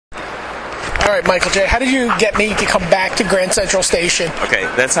All right, Michael J., how did you get me to come back to Grand Central Station? Okay,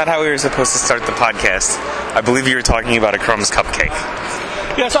 that's not how we were supposed to start the podcast. I believe you were talking about a Crumbs cupcake.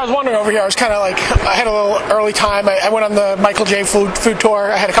 Yeah, so I was wandering over here. I was kind of like, I had a little early time. I went on the Michael J. food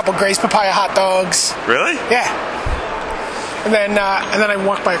tour. I had a couple Gray's Papaya hot dogs. Really? Yeah. And then I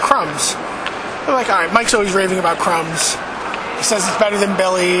walked by Crumbs. I'm like, all right, Mike's always raving about Crumbs. He says it's better than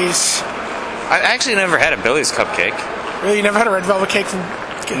Billy's. I actually never had a Billy's cupcake. Really? You never had a red velvet cake from...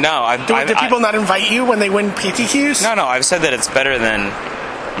 No. Do people not invite you when they win PTQs? No, I've said that it's better than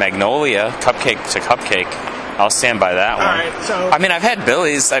Magnolia, cupcake to cupcake. I'll stand by that one. All right, so... I mean, I've had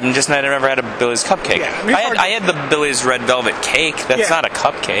Billy's. I've just never had a Billy's cupcake. Yeah, I had the Billy's red velvet cake. That's not a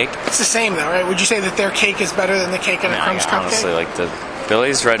cupcake. It's the same, though, right? Would you say that their cake is better than the cake in a Crumbs cupcake? Honestly, like the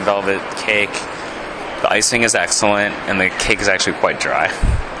Billy's red velvet cake, the icing is excellent, and the cake is actually quite dry.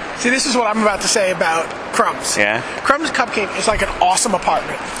 See, this is what I'm about to say about Crumbs. Yeah? Crumbs cupcake is like an awesome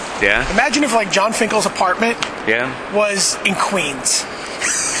apartment. Yeah? Imagine if, like, John Finkel's apartment Yeah? was in Queens.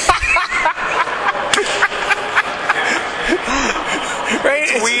 Right?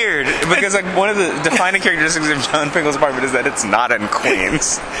 It's weird, because like one of the defining characteristics of John Finkel's apartment is that it's not in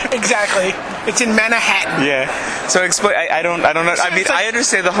Queens. Exactly. It's in Manhattan. Yeah. So explain. I don't know. I mean, I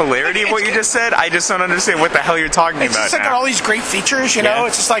understand the hilarity of what you just said. I just don't understand what the hell you're talking about. It's just like got all these great features, you know?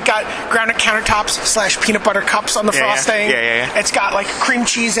 It's just like got grounded countertops / peanut butter cups on the frosting. Yeah. It's got like cream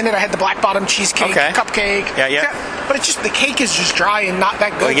cheese in it. I had the black bottom cheesecake cupcake. Yeah. But it's just, the cake is just dry and not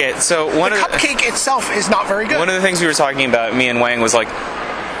that good. Yeah. So the cupcake itself is not very good. One of the things we were talking about, me and Wang, was like,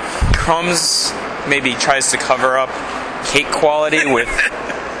 Crumbs maybe tries to cover up cake quality with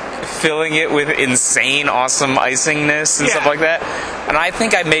filling it with insane, awesome icingness and stuff like that. And I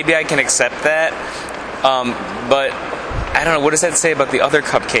think maybe I can accept that. But I don't know. What does that say about the other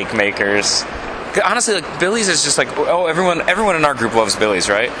cupcake makers? Honestly, like Billy's is just like, oh, everyone in our group loves Billy's,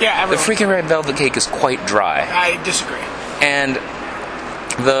 right? Yeah, everyone. The freaking red velvet cake is quite dry. I disagree. And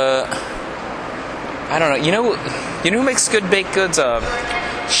I don't know. You know who makes good baked goods?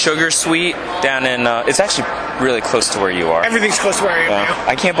 Sugar Sweet down in. It's actually really close to where you are. Everything's close to where I am.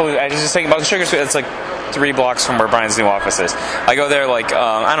 I can't believe. I was just thinking about Sugar Sweet. It's like 3 blocks from where Brian's new office is. I go there like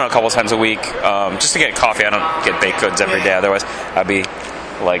I don't know, a couple times a week just to get coffee. I don't get baked goods every day. Otherwise, I'd be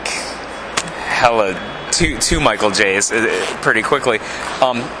like hella two Michael J's pretty quickly.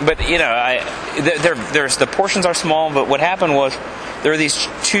 But you know, there's the portions are small. But what happened was there were these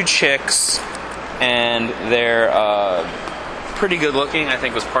 2 chicks, and they're pretty good looking. I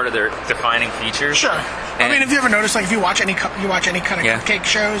think was part of their defining features. Sure. I mean, have you ever noticed, like, if you watch any kind of cupcake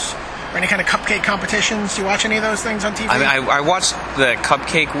shows or any kind of cupcake competitions, do you watch any of those things on TV? I mean, I watched the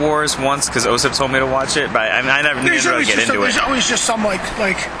Cupcake Wars once because Osip told me to watch it, but I mean, I never really get into it. There's always just some like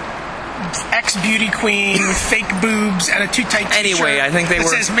ex-beauty queen with fake boobs and a too tight t-shirt. Anyway, I think they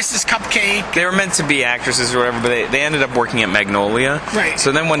says Mrs. Cupcake. They were meant to be actresses or whatever, but they ended up working at Magnolia. Right.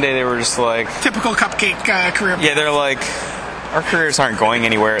 So then one day they were just like... Typical cupcake career. Yeah, they're like... Our careers aren't going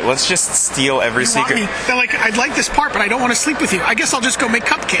anywhere. Let's just steal every secret. They're like, I'd like this part, but I don't want to sleep with you. I guess I'll just go make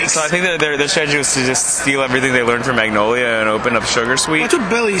cupcakes. So I think that their strategy was to just steal everything they learned from Magnolia and open up Sugar Sweet. That's what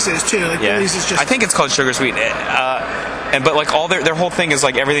Billy's is too. Like Billy's is just. I think it's called Sugar Sweet. But like all their whole thing is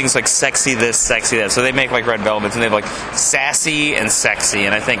like everything's like sexy this, sexy that. So they make like red velvets and they have like sassy and sexy.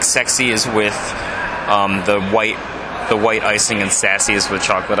 And I think sexy is with the white icing and sassy is with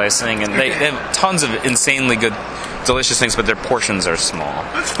chocolate icing. And they have tons of insanely good, delicious things, but their portions are small.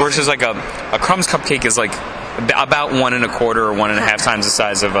 Versus like a Crumbs cupcake is like about 1 1/4 or 1 1/2 times the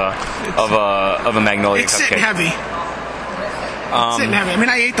size of a Magnolia cupcake. It's sitting heavy. I mean,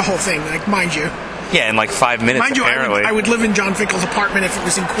 I ate the whole thing, like, mind you. Yeah, in like 5 minutes. Mind you, apparently. I would live in John Finkel's apartment if it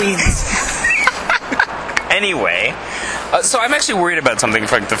was in Queens. Anyway, so I'm actually worried about something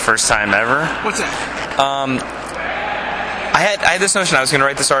for like the first time ever. What's that? I had this notion I was going to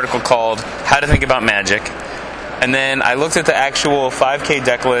write this article called "How to Think About Magic," and then I looked at the actual 5K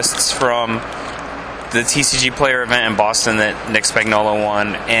deck lists from the TCG Player event in Boston that Nick Spagnuolo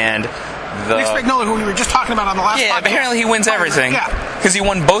won, and Nick Spagnuolo, who we were just talking about on the last podcast. Yeah, apparently he wins everything. Yeah, because he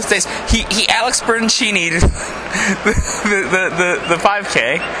won both days. He Alex Bertoncini the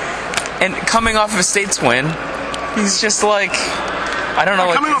 5K, and coming off of a States win, he's just like. I don't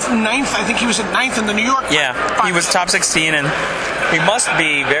know. Coming off from 9th, I think he was at 9th in the New York. Yeah, he was top 16, and he must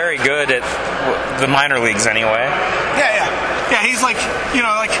be very good at the minor leagues anyway. Yeah. Yeah, he's like,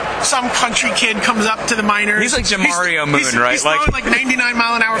 like some country kid comes up to the minors. He's like Jamario Moon, right? He's throwing like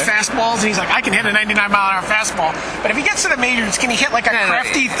 99-mile-an-hour fastballs, and he's like, I can hit a 99-mile-an-hour fastball. But if he gets to the majors, can he hit like a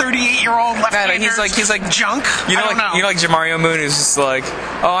crafty 38-year-old left-hander? He's like junk. You know, like Jamario Moon is just like,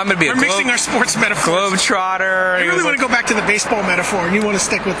 oh, I'm gonna be We're mixing our sports metaphors. Globetrotter. I really want to go back to the baseball metaphor, and you want to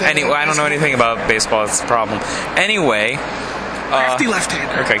stick with it. Anyway, I don't know anything about baseball. It's the problem. Anyway, crafty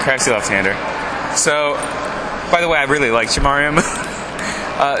left-hander. Okay, crafty left-hander. So, by the way, I really like Jamario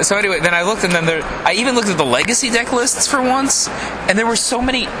Moon. So anyway, then I looked, and then I even looked at the legacy deck lists for once, and there were so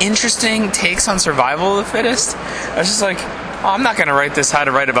many interesting takes on survival of the fittest. I was just like, oh, I'm not going to write this how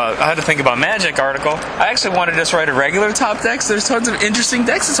to think about Magic article. I actually wanted to just write a regular top decks. There's tons of interesting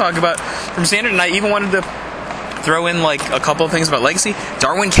decks to talk about from Standard, and I even wanted to throw in like a couple of things about Legacy.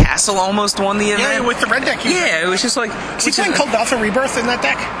 Darwin Castle almost won the event. Yeah, with the red deck. Yeah, it was just like... Is he playing Kuldotha Rebirth in that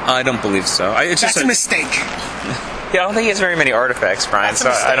deck? I don't believe so. That's a mistake. Yeah, I don't think he has very many artifacts, Brian, so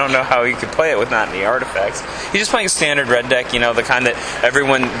I don't know how he could play it with not any artifacts. He's just playing a standard red deck, the kind that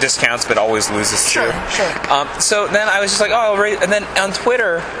everyone discounts but always loses to. Sure. So then I was just like, oh, and then on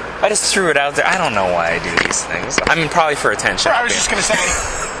Twitter, I just threw it out there. I don't know why I do these things. I mean, probably for attention. I was just going to say...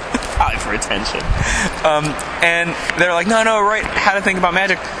 Probably for attention. And they're like, no, write how to think about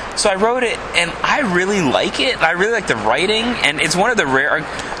Magic. So I wrote it, and I really like it. I really like the writing, and it's one of the rare...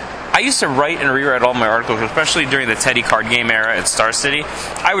 I used to write and rewrite all my articles, especially during the Teddy card game era at Star City.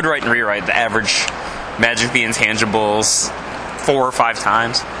 I would write and rewrite the average Magic the Intangibles 4 or 5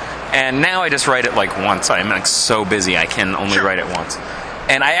 times. And now I just write it like once. I'm like so busy I can only write it once.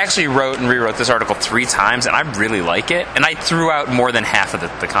 And I actually wrote and rewrote this article 3 times, and I really like it. And I threw out more than half of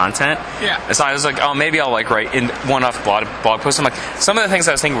the content. Yeah. And so I was like, oh, maybe I'll like write in one-off blog post. I'm like, some of the things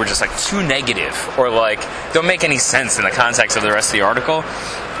I was thinking were just like too negative, or like don't make any sense in the context of the rest of the article.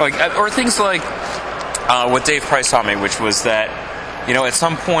 Like, or things like what Dave Price taught me, which was that, at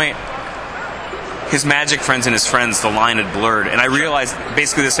some point, his Magic friends and his friends, the line had blurred. And I realized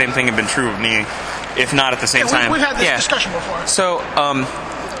basically the same thing had been true of me, if not at the same time. We've had this discussion before. So,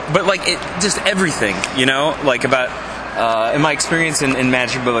 but like, it just everything, like about, in my experience in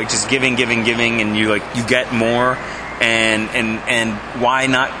Magic, but like just giving, and you get more, and why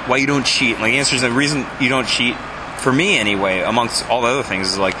you don't cheat. Like, the answer is the reason you don't cheat, for me anyway, amongst all the other things,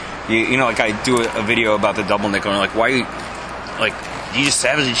 is like, like I do a video about the double nickel, and like, why you, like, do you just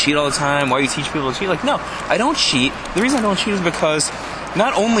savagely cheat all the time? Why do you teach people to cheat? Like, no, I don't cheat. The reason I don't cheat is because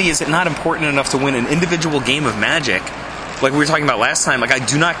not only is it not important enough to win an individual game of Magic, like we were talking about last time, like I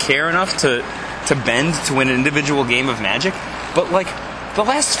do not care enough to bend to win an individual game of Magic, but like the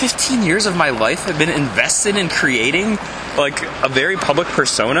last 15 years of my life have been invested in creating like a very public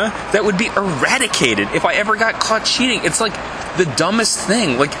persona that would be eradicated if I ever got caught cheating. It's like the dumbest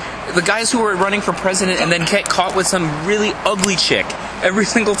thing. Like the guys who are running for president and then get caught with some really ugly chick every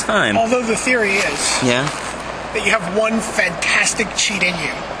single time. Although the theory is that you have one fantastic cheat in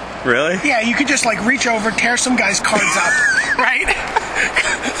you. Really? Yeah, you could just like reach over, tear some guy's cards up, right?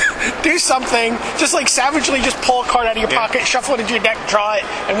 Do something, just like savagely just pull a card out of your pocket, shuffle it into your deck, draw it,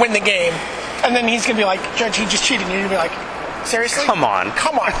 and win the game. And then he's going to be like, Judge, he just cheated. And you're going to be like, seriously? Come on.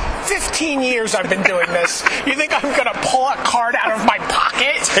 15 years I've been doing this. You think I'm going to pull a card out of my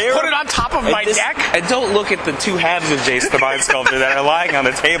pocket, put it on top of my deck? And don't look at the 2 halves of Jace the Mind Sculptor that are lying on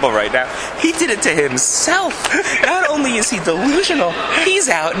the table right now. He did it to himself. Not only is he delusional, he's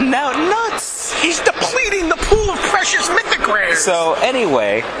out and out nuts. He's depleting the pool of precious mythic rares. So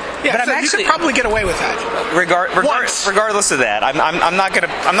anyway, but I'm actually, you could probably get away with that. Regardless of that, I'm not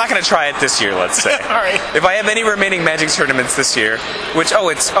gonna try it this year. Let's say. All right. If I have any remaining Magic tournaments this year, which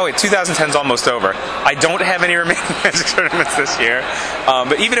 2010's almost over. I don't have any remaining Magic tournaments this year.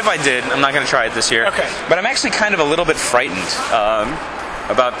 But even if I did, I'm not gonna try it this year. Okay. But I'm actually kind of a little bit frightened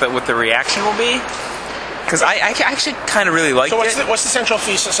about what the reaction will be. Because I actually kind of really like it. So what's the central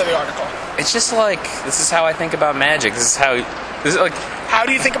thesis of the article? It's just like, this is how I think about Magic. How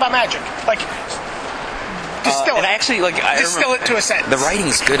do you think about Magic? Like, distill it. And actually, distill it to a sentence. The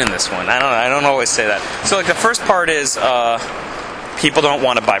writing's good in this one. I don't always say that. So like the first part is people don't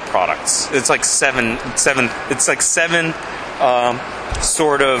want to buy products. It's like seven. It's like 7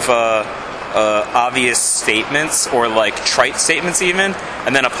 sort of obvious statements, or like trite statements even,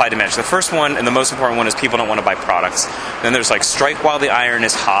 and then apply to Magic. The first one and the most important one is people don't want to buy products. Then there's like strike while the iron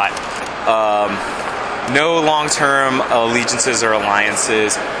is hot. No long-term allegiances or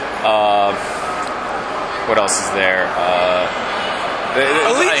alliances. What else is there?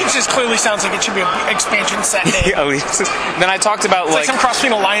 Allegiances clearly sounds like it should be an expansion set name. Allegiances. Then I talked about it's like some cross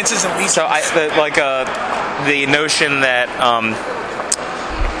between alliances and allegiances. So the notion that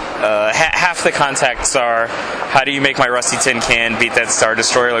half the contacts are, how do you make my rusty tin can beat that Star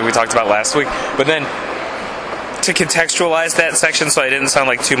Destroyer like we talked about last week? But then, to contextualize that section so I didn't sound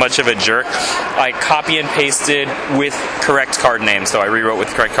like too much of a jerk, I copy and pasted with correct card names. So I rewrote with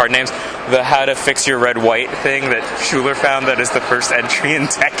correct card names the how to fix your red-white thing that Schuler found that is the first entry in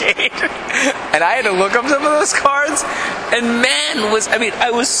Decade. And I had to look up some of those cards, and man,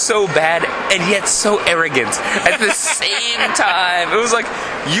 I was so bad and yet so arrogant at the same time. It was like,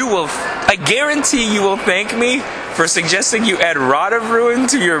 I guarantee you will thank me for suggesting you add Rod of Ruin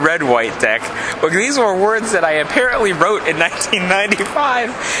to your red-white deck. Look, these were words that I apparently wrote in 1995,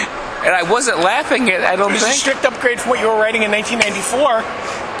 and I wasn't laughing at. I don't think. It was a strict upgrade from what you were writing in 1994.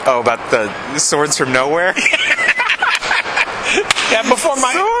 Oh, about the Swords from Nowhere? Yeah, before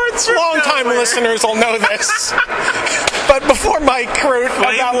my long-time listeners will know this. But before Mike wrote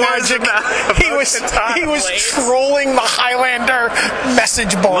about Magic, he was trolling the Highlander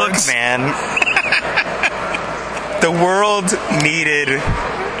message boards. Look, man. The world needed...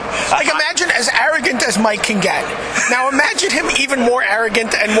 Like, imagine as arrogant as Mike can get. Now imagine him even more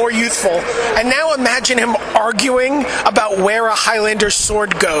arrogant and more youthful. And now imagine him arguing about where a Highlander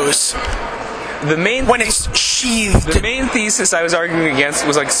sword goes. When it's sheathed. The main thesis I was arguing against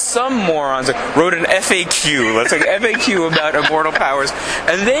was like some morons wrote an FAQ. Let's like FAQ about immortal powers,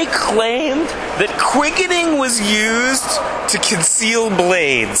 and they claimed that quickening was used to conceal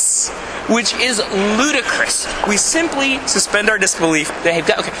blades, which is ludicrous. We simply suspend our disbelief. They've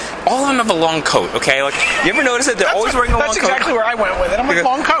got all of them have a long coat. Okay, like you ever notice that they're always wearing a long coat? That's exactly where I went with it. I'm like,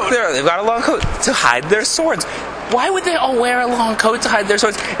 long coat. They've got a long coat to hide their swords. Why would they all wear a long coat to hide their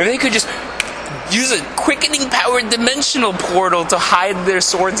swords if they could just use a quickening-powered dimensional portal to hide their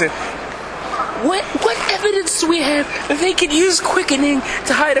swords in? What evidence do we have that they could use quickening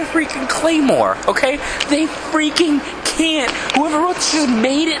to hide a freaking claymore? Okay, they freaking can't. Whoever wrote this just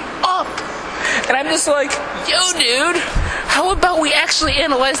made it up. And I'm just like, yo, dude, how about we actually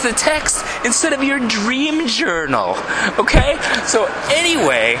analyze the text instead of your dream journal? Okay? So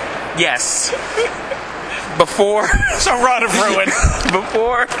anyway, yes. Before Rod of Ruin.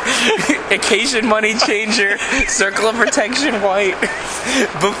 Before Occasion Money Changer, Circle of Protection White.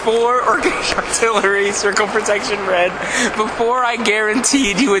 Before Artillery, Circle of Protection Red. Before I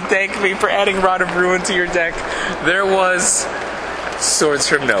guaranteed you would thank me for adding Rod of Ruin to your deck, there was Swords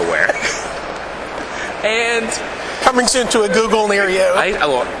from Nowhere. And coming soon to a Google near you.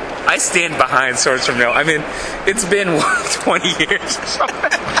 I stand behind Swords from Nowhere. I mean, it's been 20 years or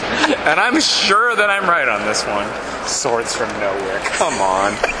something. And I'm sure that I'm right on this one. Swords from Nowhere. Come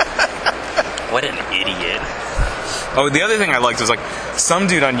on. What an idiot. Oh, the other thing I liked was like some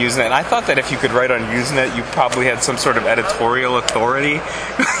dude on Usenet, and I thought that if you could write on Usenet, you probably had some sort of editorial authority.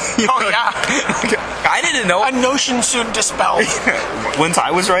 I didn't know. A notion soon dispelled. Once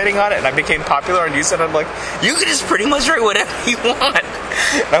I was writing on it and I became popular on Usenet, I'm like, you can just pretty much write whatever you want.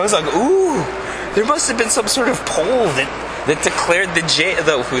 And I was like, ooh, there must have been some sort of poll that declared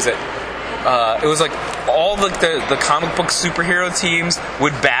who's it? It was like all the comic book superhero teams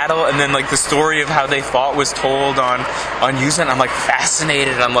would battle, and then like the story of how they fought was told on Usenet. I'm like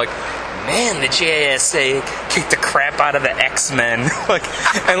fascinated. I'm like, man, the JSA kicked the crap out of the X-Men.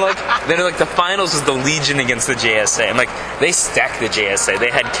 Then the finals was the Legion against the JSA. I'm like, they stacked the JSA. They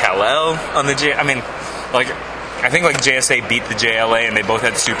had Kal-El on the I think JSA beat the JLA, and they both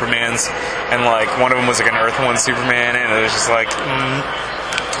had Supermans, and one of them was an Earth 1 Superman, and it was just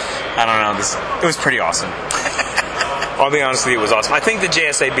I don't know. It was pretty awesome. I'll be honest with you, it was awesome. I think the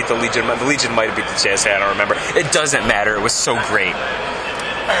JSA beat the Legion. The Legion might have beat the JSA. I don't remember. It doesn't matter. It was so great.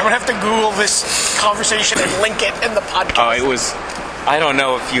 I'm gonna have to Google this conversation and link it in the podcast. Oh, it was. I don't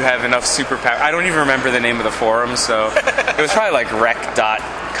know if you have enough superpower. I don't even remember the name of the forum, so it was probably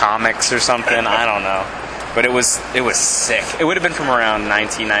rec.comics or something. I don't know. But it was sick. It would have been from around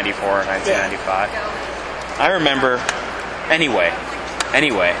 1994 or 1995. Yeah. I remember. Anyway.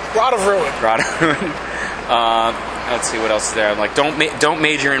 Rod of Ruin. Let's see what else is there. I'm like, don't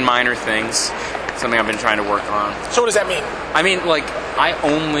major in minor things. Something I've been trying to work on. So what does that mean? I mean, I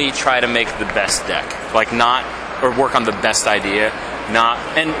only try to make the best deck. Or work on the best idea.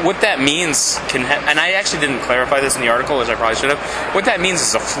 And what that means and I actually didn't clarify this in the article, which I probably should have. What that means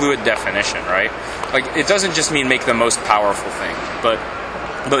is a fluid definition, right? It doesn't just mean make the most powerful thing, but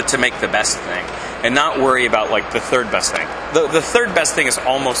to make the best thing. And not worry about the third best thing. The third best thing is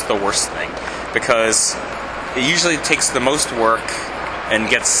almost the worst thing, because it usually takes the most work and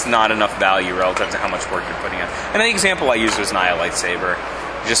gets not enough value relative to how much work you're putting in. And the example I used was Naya Lightsaber.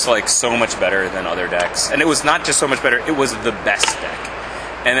 Just so much better than other decks. And it was not just so much better, it was the best deck.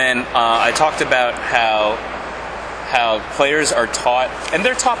 And then I talked about how players are taught, and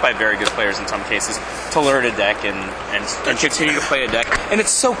they're taught by very good players in some cases, to learn a deck and continue to play a deck, and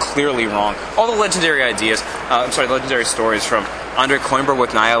it's so clearly wrong. All the legendary ideas, legendary stories from Andre Coimber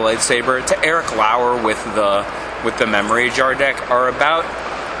with Naya Lightsaber to Eric Lauer with the Memory Jar deck are about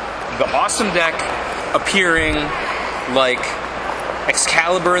the awesome deck appearing like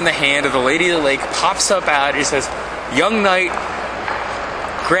Excalibur in the hand of the Lady of the Lake pops up out. He says, "Young knight,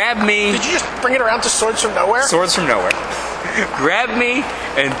 grab me." Did you just bring it around to Swords from Nowhere? Swords from Nowhere. Grab me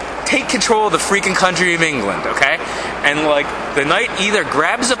and take control of the freaking country of England, okay? And like the knight either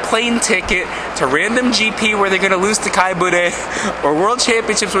grabs a plane ticket to random GP where they're going to lose to Kai Bude, or World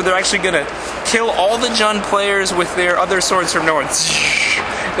Championships where they're actually going to kill all the Jund players with their other Swords from Nowhere.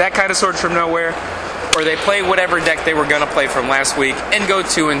 That kind of Swords from Nowhere. Or they play whatever deck they were going to play from last week and go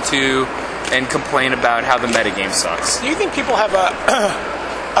 2-2 and complain about how the metagame sucks. Do you think people have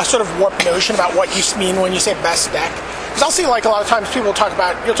a sort of warped notion about what you mean when you say best deck? Because I'll see like a lot of times you'll talk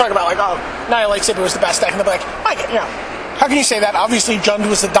about like, oh, Naya Lightsaber was the best deck, and they'll be like, how can you say that? Obviously Jund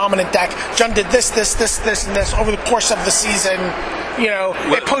was the dominant deck. Jund did this, and this over the course of the season.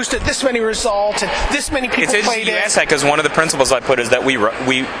 It posted this many results, and this many people played it. It's interesting you ask that, because one of the principles I put is that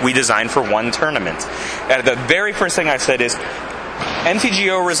we design for one tournament. The very first thing I said is,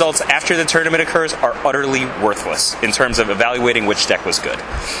 MTGO results after the tournament occurs are utterly worthless in terms of evaluating which deck was good.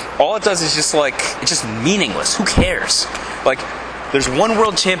 All it does is it's just meaningless. Who cares? Like, there's one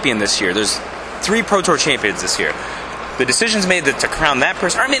world champion this year. There's 3 Pro Tour champions this year. The decisions made to crown that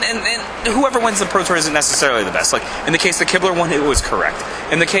person, and whoever wins the Pro Tour isn't necessarily the best. Like, in the case the Kibler won, it was correct.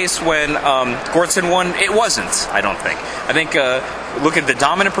 In the case when Gortson won, it wasn't, I don't think. I think, look at the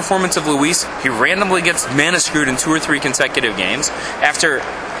dominant performance of Luis. He randomly gets mana screwed in 2 or 3 consecutive games after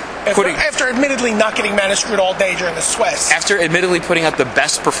admittedly not getting mana screwed all day during the Swiss. After admittedly putting out the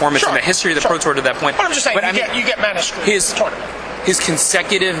best performance in the history of the Pro Tour to that point. But I'm just saying, you get mana screwed in the tournament. His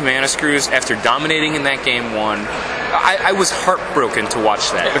consecutive mana screws after dominating in that game 1, I was heartbroken to watch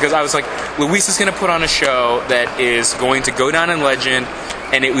that, because I was like, Luis is going to put on a show that is going to go down in legend,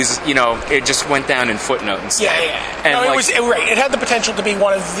 and it was, it just went down in footnote and stuff. Yeah. And it had the potential to be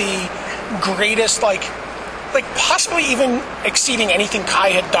one of the greatest, like possibly even exceeding anything Kai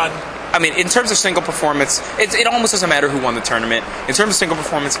had done. I mean, in terms of single performance, it almost doesn't matter who won the tournament. In terms of single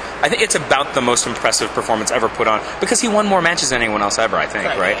performance, I think it's about the most impressive performance ever put on, because he won more matches than anyone else ever, I think,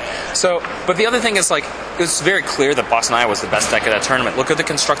 right? So, but the other thing is, like, it was very clear that Boss Naya was the best deck of that tournament. Look at the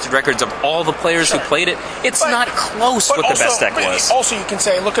constructed records of all the players who played it. It's not close what the best deck was. Also, you can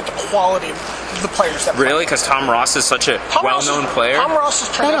say, look at the quality of the players that Really? Because Tom Ross is such a well-known player? Tom Ross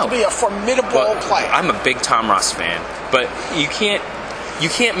has turned out to be a formidable player. I'm a big Tom Ross fan, but you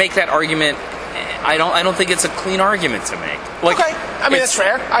can't make that argument. I don't think it's a clean argument to make. Like, okay, I mean that's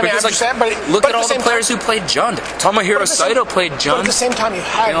fair. I mean, look at all the players who played Jund. Tomohiro Saito played Jund. But at the same time, you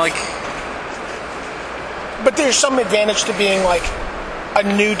have but there's some advantage to being like a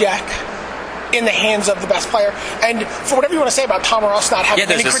new deck in the hands of the best player. And for whatever you want to say about Tom Ross not having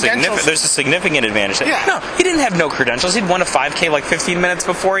any credentials, there's a significant advantage. Yeah. No, he didn't have no credentials. He'd won a 5K like 15 minutes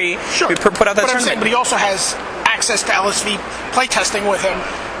before he put out that tournament. But he also has access to LSV playtesting with him,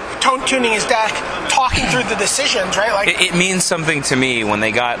 tuning his deck, talking through the decisions, right? Like, it means something to me when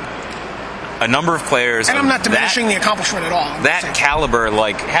they got a number of players, and I'm not diminishing the accomplishment at all. That caliber,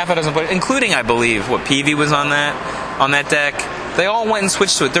 like half a dozen players, including, I believe, Peavy was on that deck. They all went and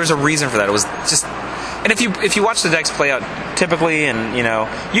switched to it. There's a reason for that. It was just, and if you watch the decks play out typically, and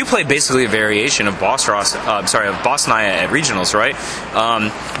you play basically a variation of Boss Naya at regionals, right?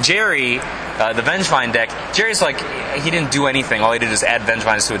 Jerry, the Vengevine deck, Jerry's like, he didn't do anything. All he did is add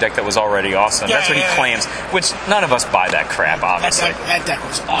Vengevines to a deck that was already awesome. That's what he claims, which none of us buy that crap, obviously. That deck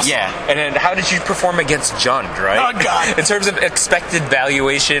was awesome. Yeah, and then how did you perform against Jund, right? Oh, God. In terms of expected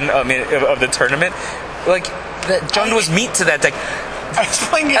valuation of the tournament, like, Jund was meat to that deck.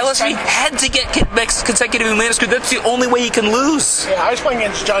 LSV had to get consecutive mana screwed. That's the only way he can lose. Yeah, I was playing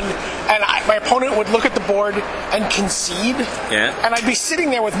against Jund, and my opponent would look at the board and concede. Yeah. And I'd be sitting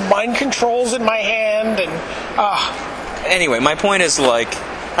there with mind controls in my hand, and Anyway, my point is, like,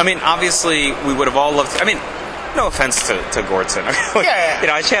 I mean, obviously, we would have all loved. I mean, no offense to Gortson.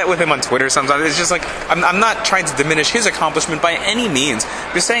 I chat with him on Twitter sometimes. It's just like, I'm not trying to diminish his accomplishment by any means.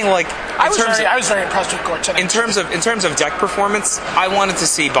 I'm just saying, like, I was very impressed with Gortson. In terms of deck performance, I wanted to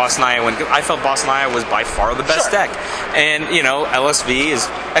see Boss Naya win. I felt Boss Naya was by far the best deck. And, LSV is,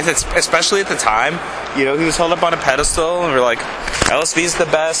 especially at the time, he was held up on a pedestal, and we're like, LSV is the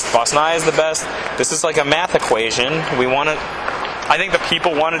best, Boss Naya is the best. This is like a math equation. I think the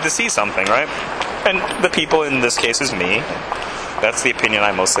people wanted to see something, right? And the people in this case is me. That's the opinion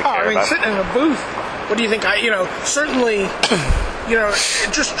I mostly care about. Sitting in a booth What do you think? Certainly,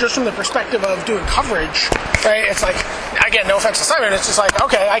 just from the perspective of doing coverage, right? It's like, again, no offense to Simon, it's just like,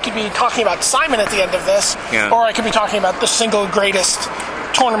 okay, I could be talking about Simon at the end of this, or I could be talking about the single greatest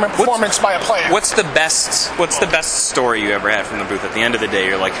tournament performance by a player. What's the best story you ever had from the booth? At the end of the day,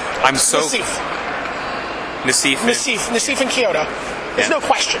 you're like, I'm so... Nassif and Kyoto. There's no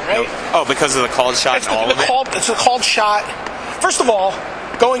question, right? Oh, because of the called shot and all of it? It's a called shot. First of all,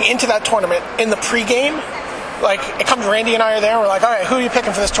 going into that tournament, in the pregame, like, it comes, Randy and I are there, and we're like, all right, who are you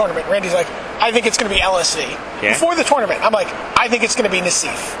picking for this tournament? Randy's like, I think it's going to be LSV. Yeah. Before the tournament, I'm like, I think it's going to be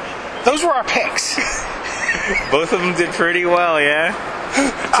Nassif. Those were our picks. Both of them did pretty well, yeah?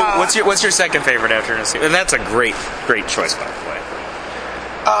 So what's your second favorite after Nassif? And that's a great choice, by the way.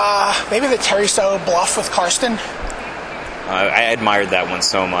 Maybe the Terry So bluff with Karsten. I admired that one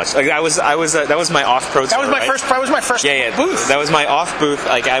so much. Like that was my off pro tour. That was my first booth. That was my off booth.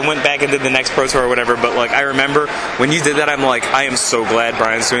 Like I went back and did the next pro tour or whatever. But like I remember when you did that, I'm like, I am so glad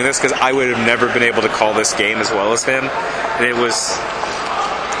Brian's doing this because I would have never been able to call this game as well as him. And it was.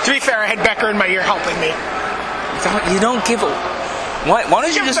 To be fair, I had Becker in my ear helping me. You don't give a. Why don't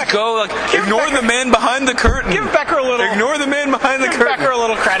you just go, ignore the man behind the curtain? Give Becker a little... Ignore the man behind the curtain. Give Becker a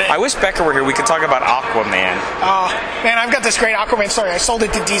little credit. I wish Becker were here. We could talk about Aquaman. Oh, man, I've got this great Aquaman story. I sold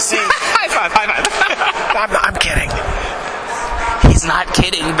it to DC. High five. I'm kidding. He's not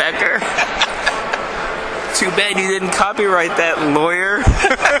kidding, Becker. Too bad you didn't copyright that, lawyer.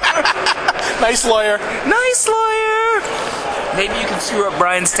 Nice lawyer. Nice lawyer. Maybe you can screw up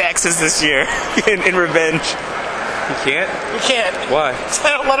Brian's taxes this year in revenge. You can't? You can't. Why?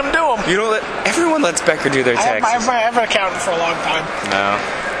 I don't let him do them. You don't let... Everyone lets Becker do their taxes. I have an accountant for a long time. No.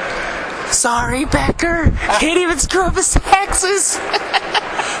 Sorry, Becker. Can't even screw up his taxes.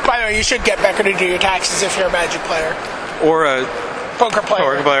 By the way, you should get Becker to do your taxes if you're a Magic player. Or a... Poker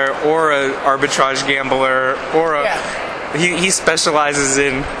player. Or an arbitrage gambler. Or a... Yeah. He specializes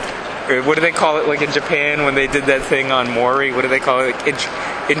in... What do they call it, like in Japan when they did that thing on Maury? What do they call it? Like,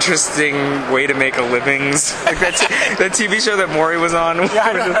 interesting way to make a livings. Like that TV show that Maury was on.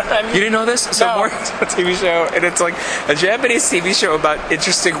 Yeah, you didn't know this? So no. Maury's a TV show, and it's like a Japanese TV show about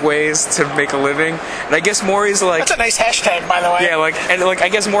interesting ways to make a living. And I guess Maury's like... That's a nice hashtag, by the way. Yeah, I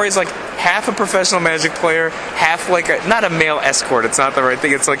guess Maury's like half a professional Magic player, half like not a male escort. It's not the right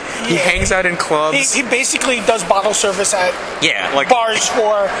thing. It's like he hangs out in clubs. He basically does bottle service at bars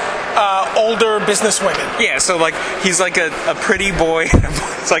for older business women. Yeah, so like he's like a pretty boy.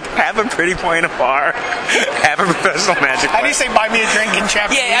 It's like half a pretty boy in a bar, half a professional Magic player. How do you say buy me a drink in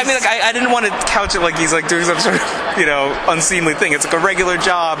Japanese? Yeah, I mean, like I didn't want to couch it like he's like doing some sort of unseemly thing. It's like a regular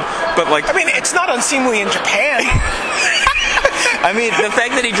job, but like I mean, it's not unseemly in Japan. I mean, the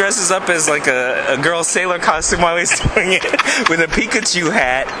fact that he dresses up as like a girl's sailor costume while he's doing it with a Pikachu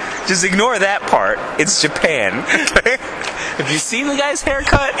hat, just ignore that part. It's Japan. Okay? Have you seen the guy's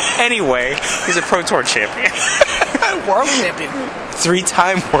haircut? Anyway, he's a Pro Tour champion. World champion.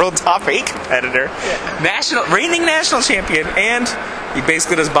 3-time world top 8 competitor. Yeah. Reigning national champion, and he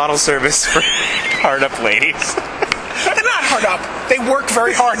basically does bottle service for hard-up ladies. They're not hard up. They work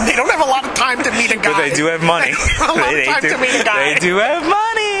very hard. They don't have a lot of time to meet a guy. But they do have money. They do have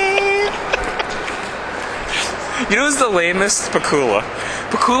money. You know who's the lamest? Pakula.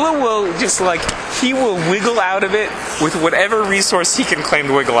 Pakula will just he will wiggle out of it with whatever resource he can claim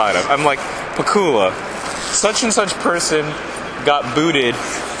to wiggle out of. I'm like, Pakula, such and such person got booted.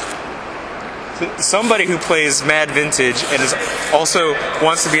 Somebody who plays Mad Vintage and is also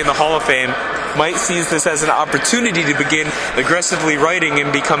wants to be in the Hall of Fame might seize this as an opportunity to begin aggressively writing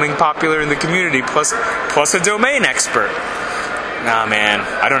and becoming popular in the community, plus a domain expert. Nah, man,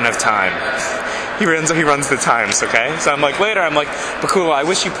 I don't have time. He runs the Times, okay? So I'm like, Pakula, I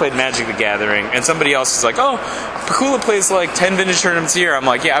wish you played Magic the Gathering. And somebody else is like, oh, Pakula plays 10 vintage tournaments a year. I'm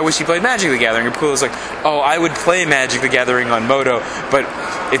like, yeah, I wish you played Magic the Gathering. And Pakula's like, oh, I would play Magic the Gathering on Moto, but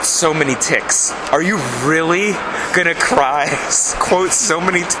it's so many ticks. Are you really gonna cry? Quote, so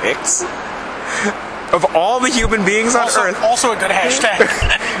many ticks? Of all the human beings on Earth. Also a good hashtag.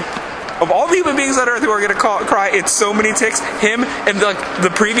 Of all the human beings on Earth who are going to cry, it's so many ticks. Him and the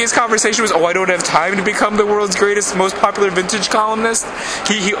previous conversation was, oh, I don't have time to become the world's greatest, most popular vintage columnist.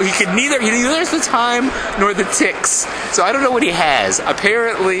 He neither has the time nor the ticks. So I don't know what he has.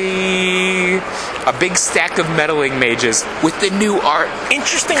 Apparently, a big stack of meddling mages with the new art.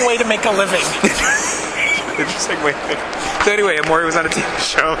 Interesting way to make a living. Interesting way. So anyway, Amori was on a TV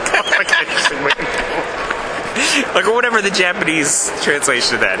show. Interesting way to make a living. Like whatever the Japanese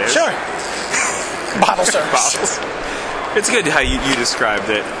translation of that is. Sure. Bottle service. Bottles. It's good how you described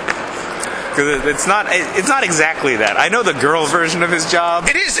it. Because it's not exactly that. I know the girl version of his job.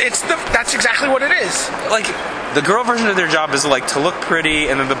 It is. That's exactly what it is. Like, the girl version of their job is like to look pretty,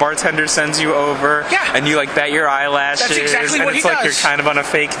 and then the bartender sends you over, and you like bat your eyelashes. That's exactly what he does. And it's like you're kind of on a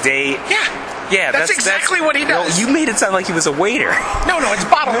fake date. Yeah, that's exactly what he does. Well, you made it sound like he was a waiter. No, it's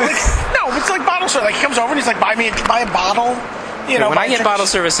bottle. It's like bottle service. Like he comes over and he's like, buy a bottle. You know, when I get bottle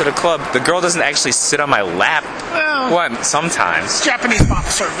service at a club, the girl doesn't actually sit on my lap. Well, sometimes. It's Japanese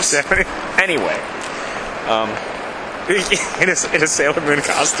bottle service. Anyway, in a Sailor Moon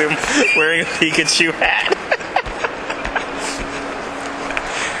costume, wearing a Pikachu hat.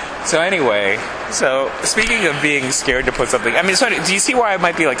 So anyway, speaking of being scared to put something, I mean, so do you see why it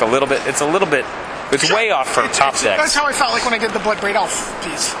might be like a little bit? It's way off from Top Decks. That's how I felt like when I did the Blood Braid Elf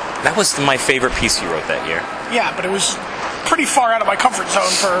piece. That was my favorite piece you wrote that year. Yeah, but it was pretty far out of my comfort zone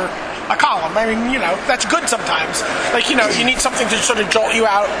for a column. I mean, that's good sometimes. Like, you need something to sort of jolt you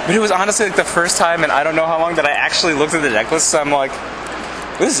out. But it was honestly like the first time, and I don't know how long, that I actually looked at the deck list. So I'm like,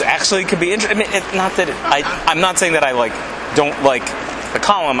 this actually could be interesting. I mean, I'm not saying that I don't like the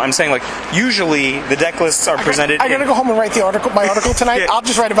column. I'm saying usually the deck lists are presented. I'm gonna go home and write my article tonight. I'll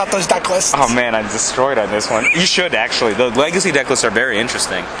just write about those deck lists. Oh man, I'm destroyed on this one. You should actually. The legacy deck lists are very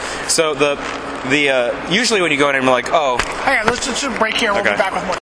interesting. So the usually when you go in and we're like, oh, hang on, let's just break here. We'll be back with more.